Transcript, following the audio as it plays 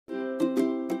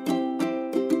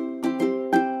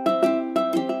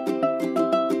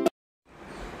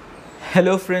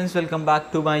Hello friends, welcome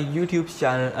back to my YouTube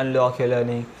channel Unlock Your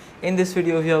Learning. In this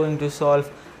video we are going to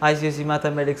solve ICSE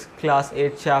Mathematics Class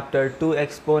 8 Chapter 2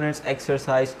 Exponents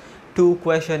Exercise 2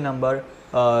 question number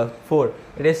 4.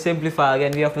 It is simplify.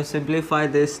 Again we have to simplify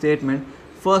this statement.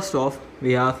 First off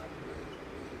we have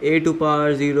a to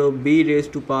power 0 b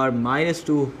raised to power minus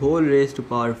 2 whole raised to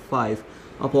power 5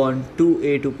 upon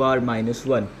 2a to power minus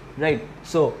 1. Right.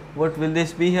 So what will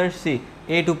this be here? See,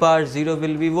 a to power 0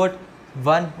 will be what?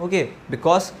 1. Okay,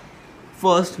 because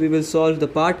first we will solve the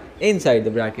part inside the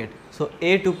bracket. So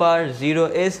a to power 0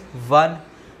 is 1.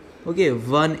 Okay,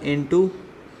 1 into,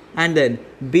 and then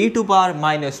b to power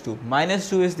minus 2. Minus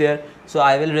 2 is there, so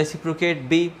I will reciprocate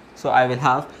b. So I will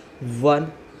have 1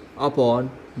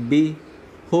 upon b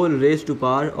whole raised to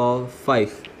power of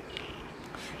 5.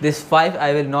 This 5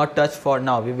 I will not touch for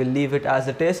now. We will leave it as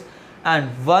it is. And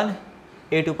 1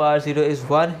 a to power 0 is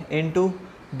 1 into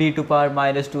b to power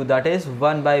minus 2, that is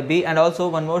 1 by b. And also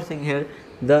one more thing here,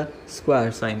 the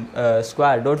square sign,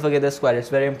 square, don't forget the square, it's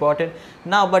very important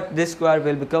now. But this square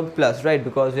will become plus, right,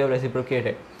 because we have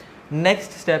reciprocated.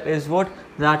 Next step is what?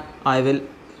 That I will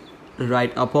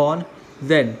write upon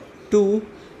then 2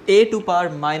 a to power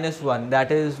minus 1,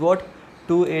 that is what?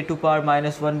 2a to power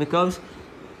minus 1 becomes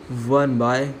 1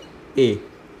 by a.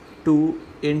 2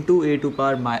 into a to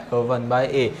power 1 by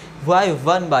a. Why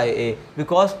 1 by a?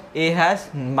 Because a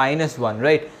has minus 1,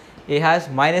 right? A has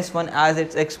minus 1 as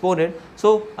its exponent.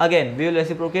 So again we will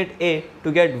reciprocate a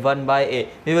to get 1 by a.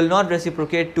 We will not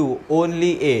reciprocate 2,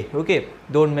 only a. Okay,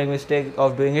 don't make mistake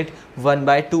of doing it 1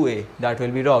 by 2a, that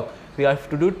will be wrong. We have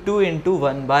to do 2 into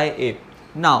 1 by a.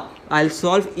 Now I'll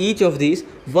solve each of these.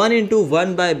 1 into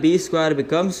 1 by b square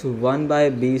becomes 1 by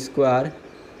b square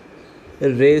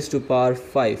raised to power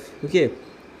 5. Okay,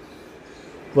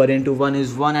 1 into 1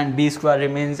 is 1 and b square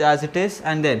remains as it is.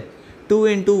 And then 2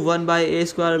 into 1 by a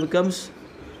square becomes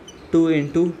 2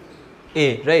 into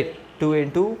a, right? 2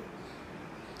 into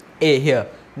a here.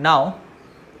 Now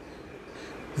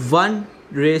 1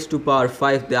 raised to power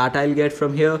 5, that I'll get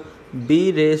from here.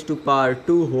 B raised to power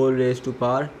 2 whole raised to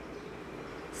power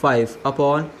 5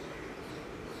 upon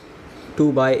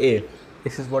 2 by a.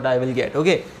 This is what I will get.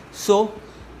 Okay, so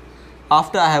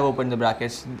after I have opened the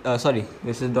brackets, sorry,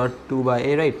 this is not 2 by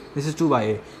a, right? This is 2 by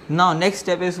a. Now next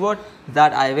step is what?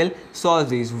 That I will solve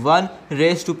these. 1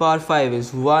 raised to power 5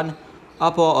 is 1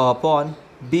 upon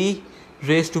b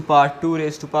raised to power 2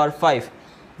 raised to power 5.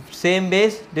 Same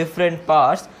base, different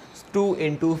parts. 2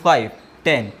 into 5,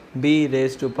 10. b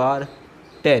raised to power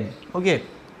 10. Okay,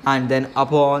 and then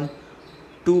upon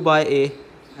 2 by a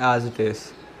as it is,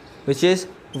 which is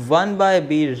 1 by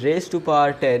b raised to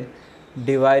power 10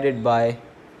 divided by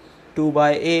 2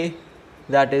 by a,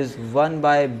 that is 1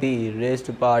 by b raised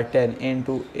to power 10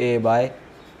 into a by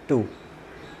 2.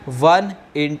 1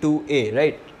 into a,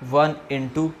 right? 1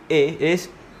 into a is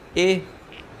a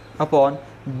upon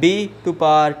b to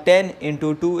power 10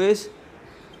 into 2 is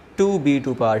 2b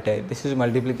to power 10. This is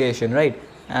multiplication, right?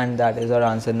 And that is our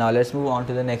answer. Now let's move on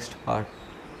to the next part.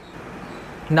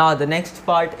 Now the next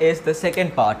part is the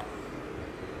second part.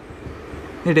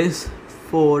 It is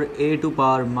 4a to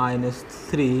power minus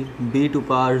 3 b to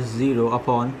power 0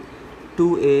 upon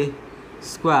 2a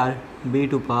square b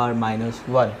to power minus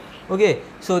 1. Okay,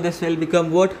 so this will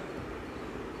become what?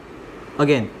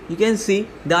 Again you can see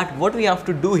that what we have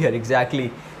to do here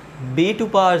exactly, b to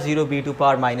power 0 b to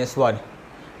power minus 1,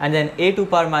 and then a to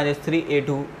power minus 3 a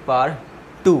to power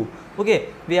 2. Okay,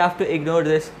 we have to ignore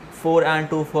this 4 and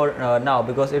 2 for now,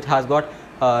 because it has got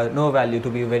no value, to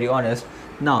be very honest.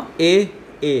 Now a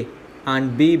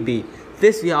and b,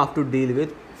 this we have to deal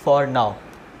with for now.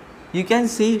 You can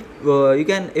see, you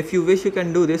can, if you wish, you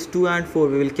can do this. 2 and 4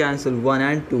 we will cancel, 1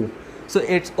 and 2, so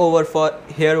it's over for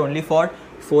here only for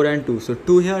 4 and 2. So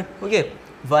 2 here. Okay,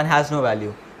 1 has no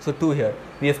value, so 2 here.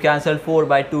 We have cancelled 4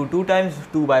 by 2 times,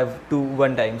 2 by 2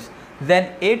 1 times.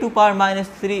 Then a to power minus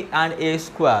 3 and a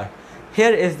square.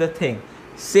 Here is the thing,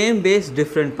 same base,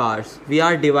 different parts. We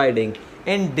are dividing.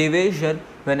 In division,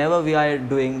 whenever we are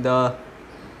doing the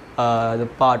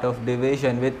part of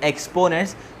division with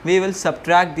exponents, we will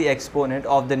subtract the exponent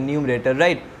of the numerator,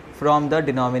 right, from the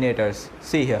denominators.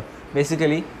 See here,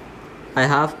 basically I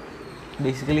have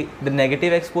the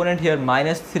negative exponent here,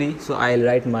 minus 3, so I'll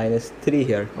write minus 3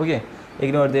 here. Okay,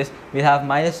 ignore this. We have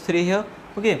minus 3 here.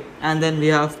 Okay, and then we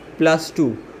have plus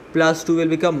 2. Plus 2 will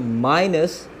become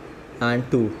minus and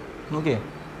 2. Okay,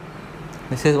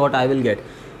 this is what I will get.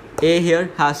 A here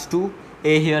has 2,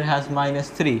 a here has minus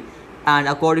 3, and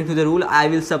according to the rule I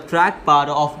will subtract power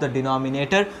of the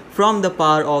denominator from the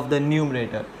power of the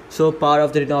numerator. So power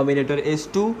of the denominator is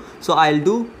 2, so I'll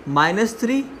do minus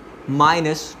 3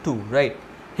 minus 2, right?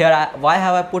 Here why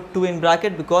have I put 2 in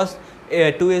bracket? Because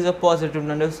 2 is a positive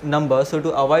number, so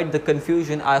to avoid the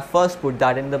confusion I first put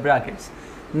that in the brackets.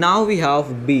 Now we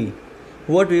have b.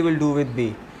 What we will do with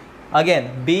b? Again,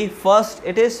 b first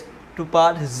it is to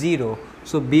power 0,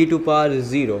 so b to power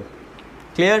 0.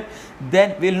 Clear?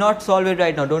 Then we will not solve it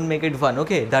right now, don't make it 1,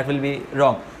 okay, that will be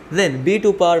wrong. Then b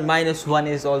to power minus 1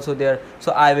 is also there,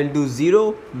 so I will do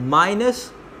 0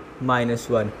 minus minus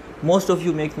 1. Most of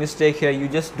you make mistake here, you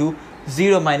just do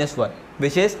 0 minus 1,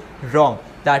 which is wrong.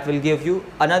 That will give you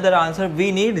another answer.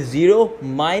 We need 0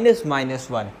 minus minus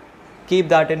 1. Keep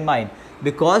that in mind,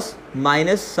 because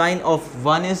minus sign of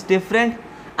 1 is different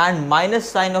and minus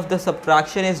sign of the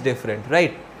subtraction is different,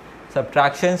 right?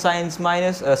 Subtraction signs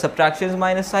minus, subtraction is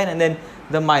minus sign, and then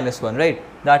the minus 1, right?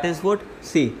 That is what?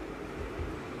 See,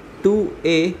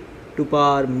 2a to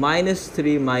power minus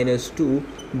 3 minus 2,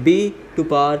 b to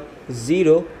power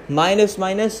 0 minus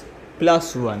minus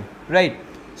plus 1, right?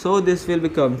 So this will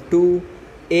become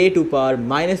 2a to power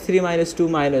minus 3 minus 2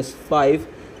 minus 5,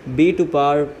 b to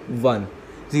power 1,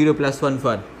 0 plus 1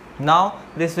 1. Now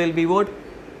this will be what?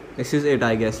 This is it,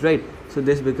 I guess, right? So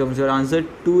this becomes your answer,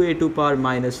 2a to power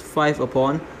minus 5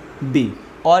 upon b.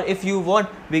 Or if you want,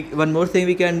 one more thing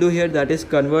we can do here, that is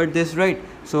convert this, right?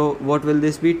 So what will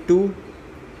this be? 2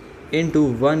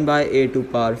 into 1 by a to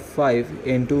power 5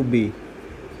 into b.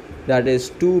 That is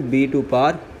 2b to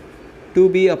power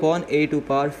 2b upon a to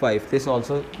power 5.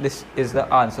 This is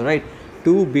the answer, right?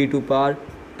 2b to power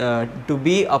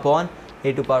 2b upon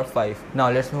a to power 5. Now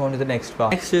let's move on to the next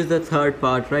part. Next is the third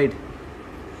part, right?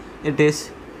 It is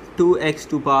 2x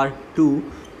to power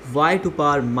 2 y to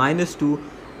power minus 2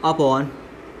 upon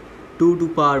 2 to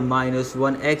power minus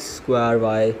 1x square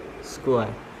y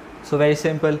square. So very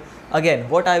simple. Again,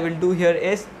 what I will do here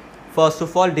is, first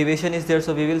of all, division is there,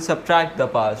 so we will subtract the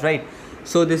powers, right?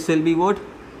 So this will be what?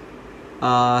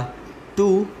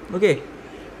 2, okay,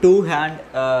 2 and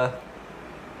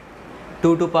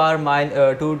 2 to power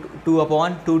 2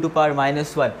 upon 2 to power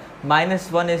minus 1.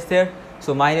 Minus 1 is there,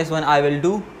 so minus 1 I will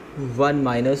do 1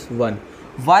 minus 1.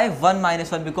 Why 1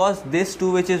 minus 1? Because this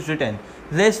 2 which is written,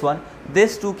 this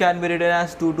 2 can be written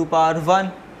as 2 to power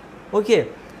 1, okay,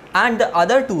 and the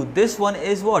other 2, this one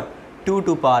is what? 2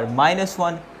 to power minus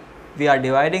 1. We are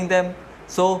dividing them,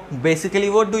 so basically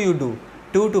what do you do?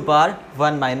 2 to power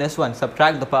 1 minus 1,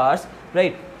 subtract the powers,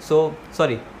 right? So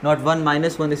sorry, not 1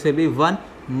 minus 1, this will be 1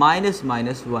 minus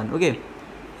minus 1, okay,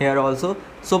 here also.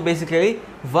 So basically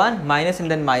 1 minus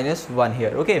and then minus 1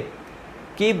 here, okay.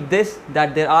 Keep this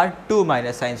that there are 2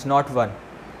 minus signs, not 1.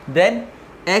 Then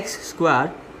x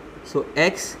square, so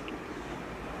x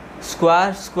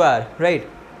square, right?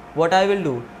 What I will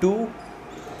do? 2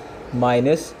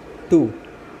 minus 2,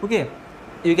 okay.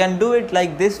 You can do it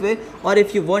like this way, or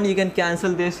if you want you can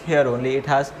cancel this here only, it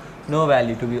has no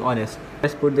value, to be honest.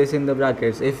 Let's put this in the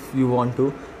brackets if you want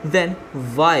to. Then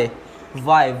y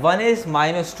 1 is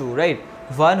minus 2, right?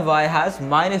 1 y has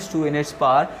minus 2 in its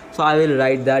power, so I will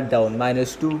write that down,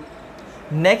 minus 2.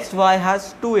 Next y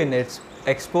has 2 in its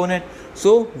exponent,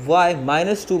 so y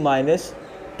minus 2 minus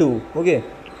 2, okay.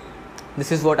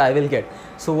 This is what I will get.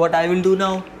 So what I will do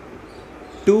now?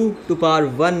 2 to power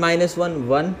 1 minus 1,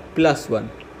 1 plus 1.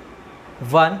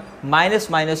 1 minus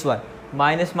minus 1.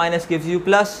 Minus minus gives you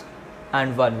plus,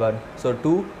 and 1 1. So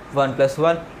 2, 1 plus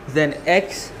 1. Then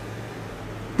x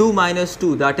 2 minus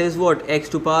 2, that is what? X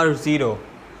to power 0.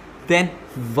 Then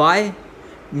y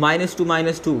minus 2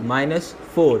 minus 2, minus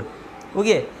 4.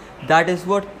 Okay, that is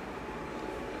what?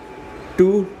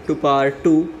 2 to power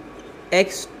 2,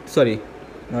 x, sorry,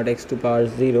 not x to power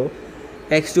 0.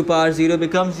 X to power 0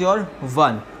 becomes your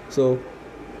 1. So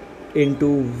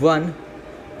into 1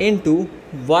 into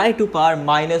y to power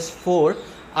minus 4.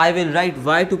 I will write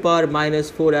y to power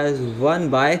minus 4 as 1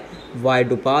 by y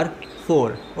to power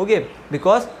 4. Okay,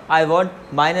 because I want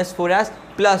minus 4 as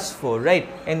plus 4, right?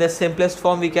 In the simplest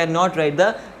form we cannot write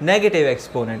the negative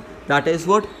exponent. That is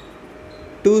what?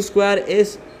 2 square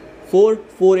is 4.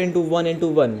 4 into 1 into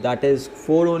 1, that is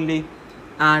 4 only,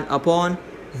 and upon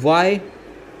y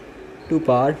to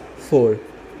power 4,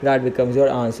 that becomes your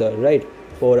answer, right?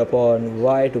 4 upon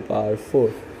y to power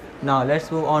 4. Now let's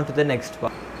move on to the next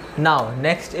part. Now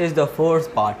next is the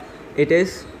fourth part. It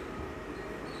is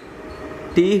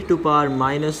t to power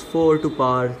minus 4 to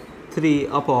power 3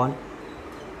 upon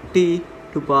t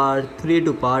to power 3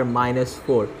 to power minus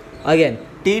 4. Again,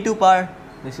 t to power,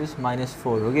 this is minus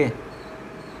 4, okay.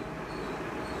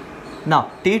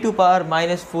 Now t to power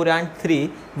minus 4 and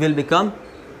 3 will become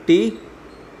t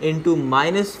into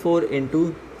minus 4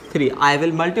 into 3. I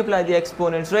will multiply the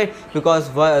exponents, right? Because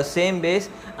same base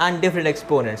and different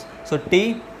exponents. So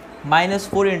t minus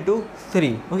 4 into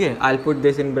 3. Okay, I'll put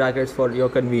this in brackets for your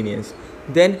convenience.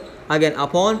 Then again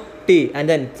upon t, and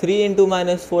then 3 into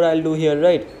minus 4 I'll do here,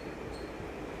 right?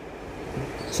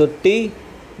 So t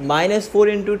minus 4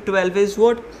 into 12 is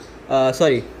what?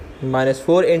 Minus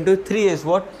 4 into 3 is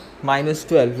what? Minus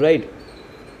 12, right?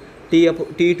 T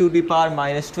to the power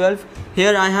minus 12.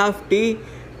 Here I have t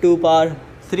to power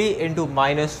 3 into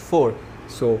minus 4.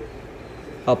 So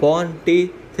upon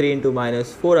t, 3 into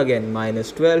minus 4, again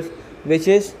minus 12, which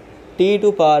is t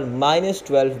to power minus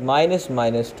 12 minus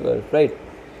minus 12, right?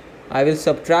 I will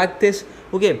subtract this.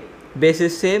 Okay, base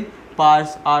is same,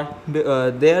 powers are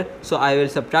there, so I will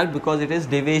subtract because it is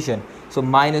division. So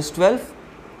minus 12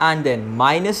 and then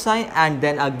minus sign and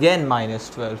then again minus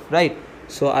 12, right?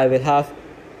 So I will have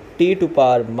t to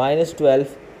power minus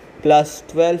 12 plus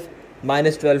 12,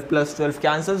 minus 12 plus 12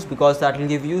 cancels because that will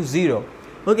give you 0.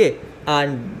 Okay,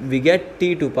 and we get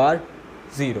t to power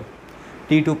 0.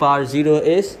 T to power 0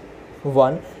 is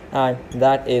 1, and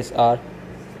that is our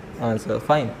answer.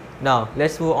 Fine. Now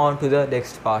let's move on to the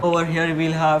next part. Over here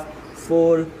we'll have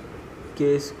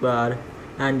 4k square,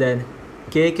 and then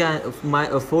k can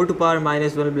 4 to power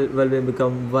minus 1 will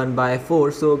become 1 by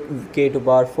 4, so k to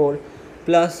power 4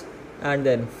 plus, and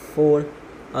then 4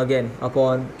 again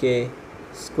upon k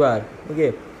square.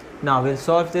 Okay, now we'll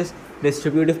solve this.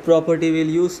 Distributive property we'll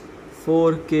use.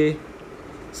 4k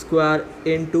square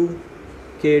into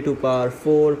k to power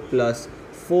 4 plus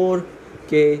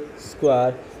 4k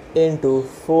square into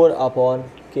 4 upon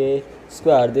k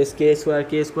square. This k square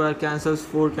cancels,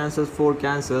 4 cancels, 4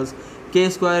 cancels, k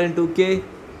square into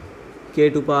k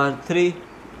to power 3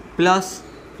 plus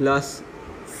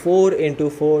 4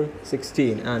 into 4,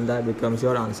 16, and that becomes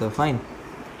your answer. Fine.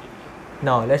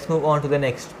 Now let's move on to the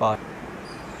next part.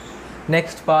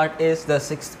 Next part is the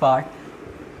sixth part.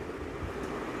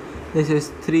 This is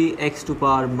 3x to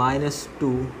power minus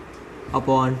 2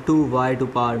 upon 2y to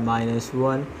power minus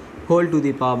 1 whole to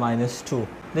the power minus 2.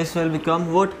 This will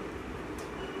become what?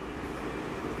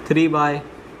 3 by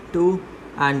 2,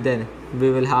 and then we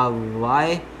will have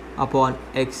y upon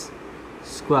x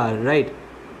square, right?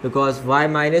 Because y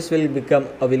minus will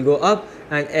go up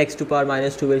and x to power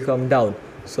minus 2 will come down,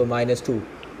 so minus 2.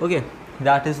 Okay,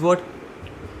 that is what.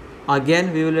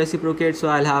 Again we will reciprocate, so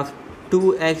I'll have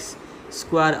 2x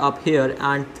square up here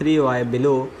and 3y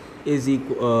below is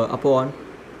equal upon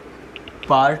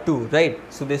power 2, right?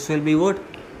 So this will be what?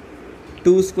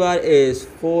 2 square is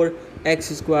 4, x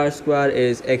square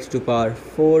is x to power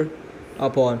 4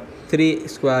 upon 3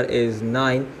 square is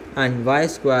 9, and y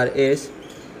square is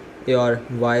your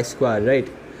y square, right?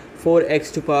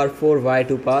 4x to power 4, y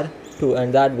to power 2,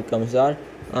 and that becomes our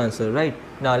answer, right?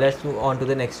 Now let's move on to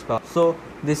the next part. So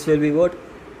this will be what?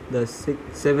 The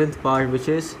seventh part, which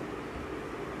is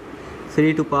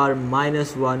 3 to power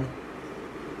minus 1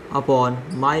 upon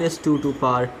minus 2 to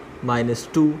power minus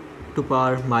 2 to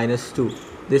power minus 2.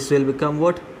 This will become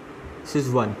what? This is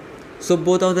 1. So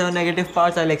both of the negative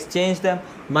parts, I'll exchange them.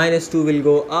 Minus 2 will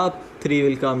go up, 3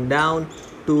 will come down,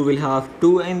 2 will have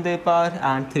 2 in the power,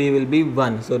 and 3 will be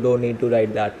 1. So don't need to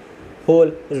write that.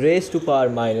 Whole raised to power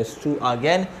minus 2.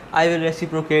 Again I will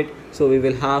reciprocate, so we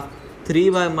will have 3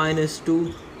 by minus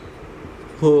 2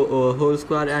 whole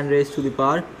square and raised to the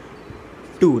power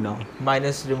 2. Now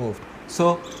minus removed.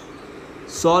 So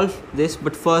solve this,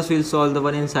 but first we'll solve the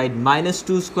one inside. Minus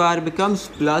 2 square becomes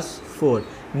plus 4.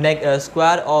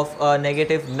 Square of a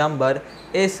negative number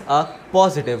is a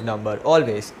positive number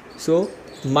always. So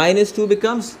minus 2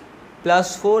 becomes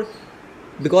plus 4,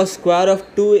 because square of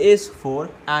 2 is 4,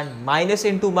 and minus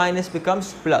into minus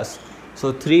becomes plus.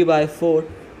 So 3 by 4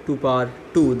 to power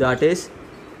 2, that is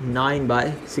 9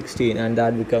 by 16, and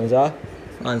that becomes our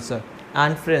answer.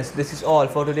 And friends, this is all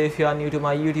for today. If you are new to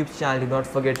my YouTube channel, do not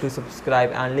forget to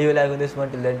subscribe and leave a like on this one.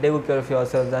 Till then, take good care of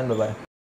yourselves, and bye bye.